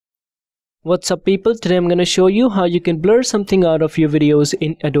What's up people, today I'm going to show you how you can blur something out of your videos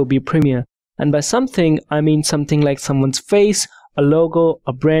in Adobe Premiere. And by something, I mean something like someone's face, a logo,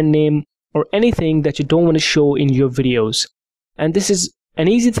 a brand name, or anything that you don't want to show in your videos. And this is an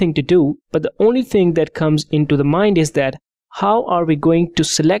easy thing to do, but the only thing that comes into the mind is that how are we going to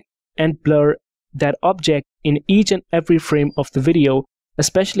select and blur that object in each and every frame of the video,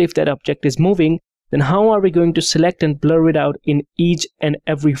 especially if that object is moving, then how are we going to select and blur it out in each and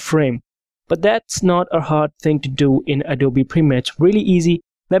every frame? But that's not a hard thing to do in Adobe Premiere. It's really easy.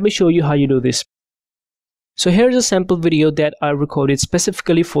 Let me show you how you do this. So here's a sample video that I recorded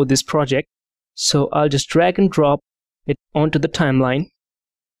specifically for this project. So I'll just drag and drop it onto the timeline.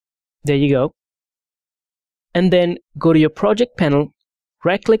 There you go. And then go to your project panel,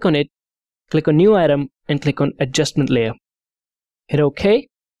 right click on it, click on new item and click on adjustment layer. Hit OK.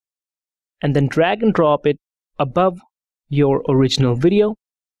 And then drag and drop it above your original video.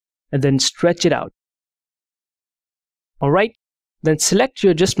 And then stretch it out. Alright, then select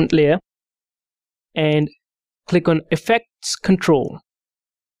your adjustment layer and click on Effects Control,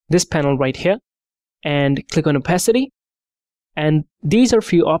 this panel right here, and click on Opacity. And these are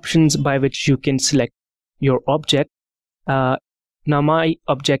few options by which you can select your object. Now my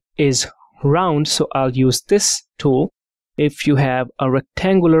object is round, so I'll use this tool. If you have a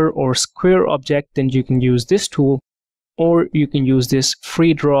rectangular or square object, then you can use this tool. Or you can use this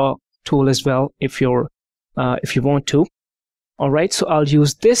free draw tool as well if you want to. Alright, so I'll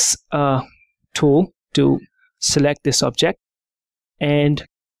use this tool to select this object and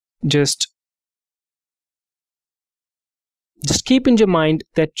just keep in your mind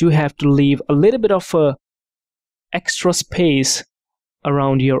that you have to leave a little bit of extra space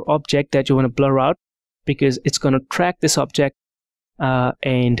around your object that you want to blur out, because it's going to track this object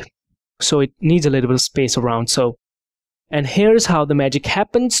and so it needs a little bit of space around. And here's how the magic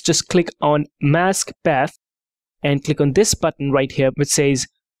happens. Just click on Mask Path and click on this button right here which says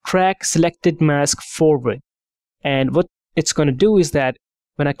Track Selected Mask Forward. And what it's going to do is that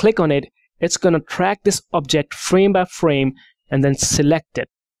when I click on it, it's going to track this object frame by frame and then select it.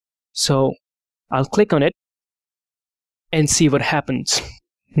 So I'll click on it and see what happens.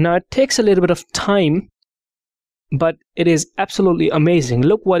 Now it takes a little bit of time, but it is absolutely amazing.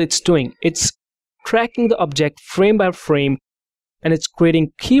 Look what it's doing. It's tracking the object frame by frame and it's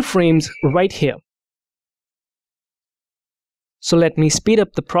creating keyframes right here. So let me speed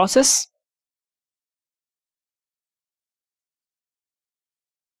up the process.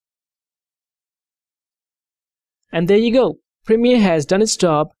 And there you go. Premiere has done its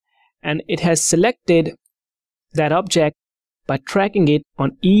job and it has selected that object by tracking it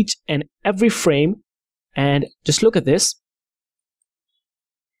on each and every frame. And just look at this.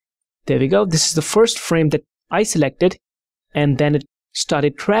 There we go. This is the first frame that I selected, and then it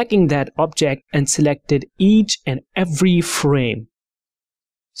started tracking that object and selected each and every frame.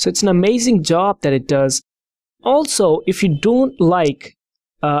 So it's an amazing job that it does. Also, if you don't like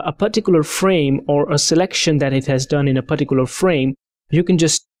a particular frame or a selection that it has done in a particular frame, you can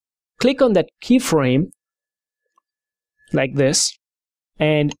just click on that keyframe like this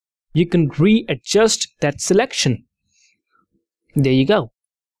and you can readjust that selection. There you go.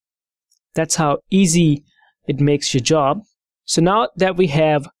 That's how easy it makes your job. So now that we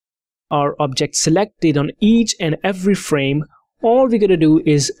have our object selected on each and every frame, all we're going to do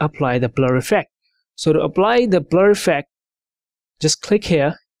is apply the blur effect. So to apply the blur effect, just click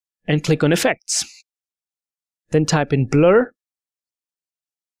here and click on Effects. Then type in Blur.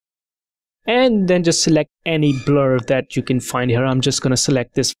 And then just select any blur that you can find here. I'm just going to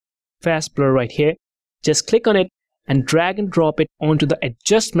select this fast blur right here. Just click on it and drag and drop it onto the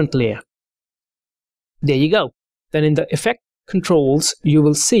adjustment layer. There you go. Then in the effect controls, you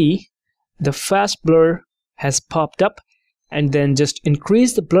will see the fast blur has popped up, and then just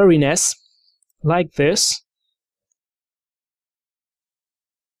increase the blurriness like this.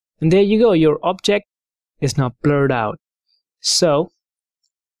 And there you go. Your object is now blurred out. So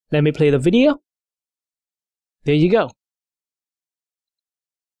let me play the video. There you go.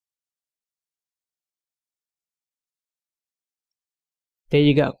 There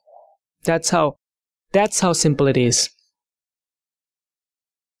you go. That's how simple it is.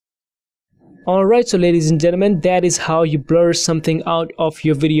 Alright, so ladies and gentlemen, that is how you blur something out of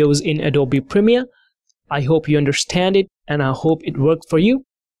your videos in Adobe Premiere. I hope you understand it and I hope it worked for you.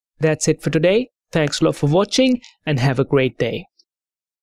 That's it for today. Thanks a lot for watching and have a great day.